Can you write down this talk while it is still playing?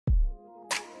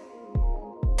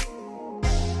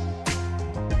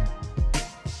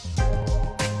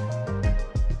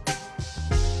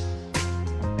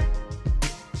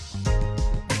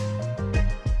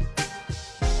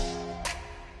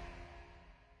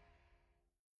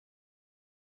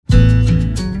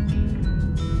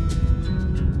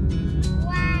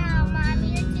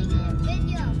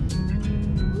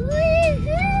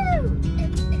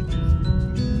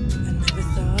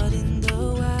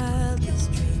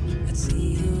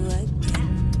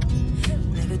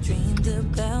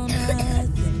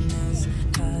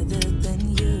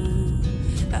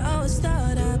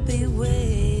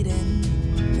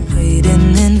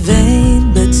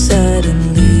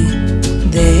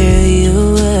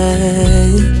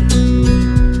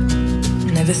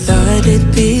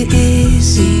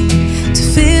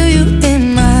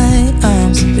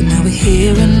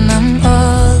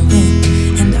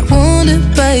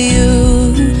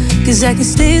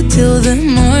it till the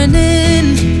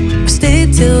morning, or stay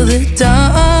till the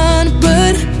dawn,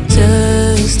 but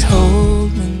just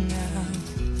hold me now.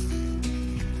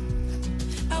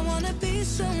 I wanna be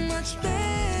so much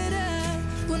better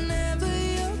whenever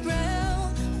you're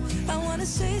around. I wanna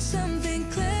say something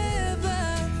clever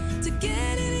to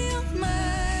get in your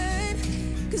mind,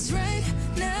 'cause right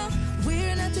now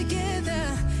we're not together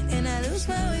and I lose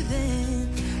my way then.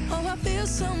 Oh, I feel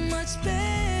so much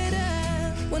better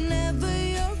whenever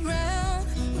you're around,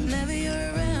 whenever you're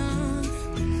around.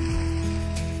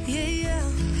 Yeah, yeah,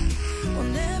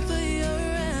 whenever you're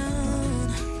around,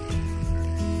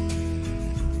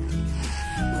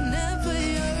 whenever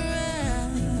you're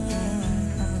around.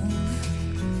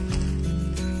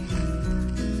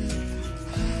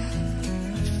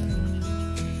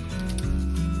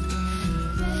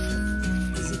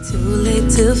 Is it too late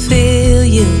to feel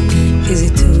you? Is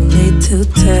it too late to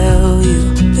tell you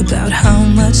about how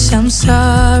much I'm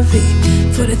sorry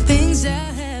for the things I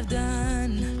have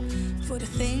done, for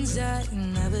the things I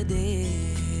never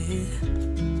did?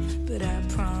 But I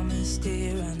promise,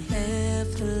 dear, I'll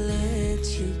never let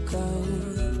you go.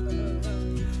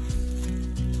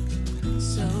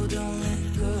 So don't let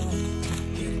go,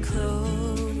 get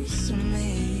close to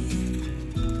me.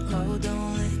 Oh,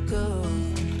 don't let go,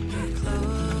 get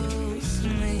close to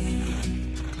me.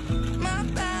 My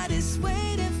body's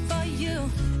waiting for you.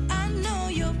 I know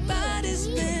your body's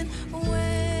been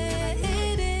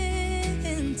waiting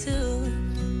too.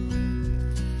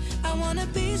 I wanna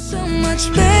be so much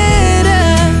better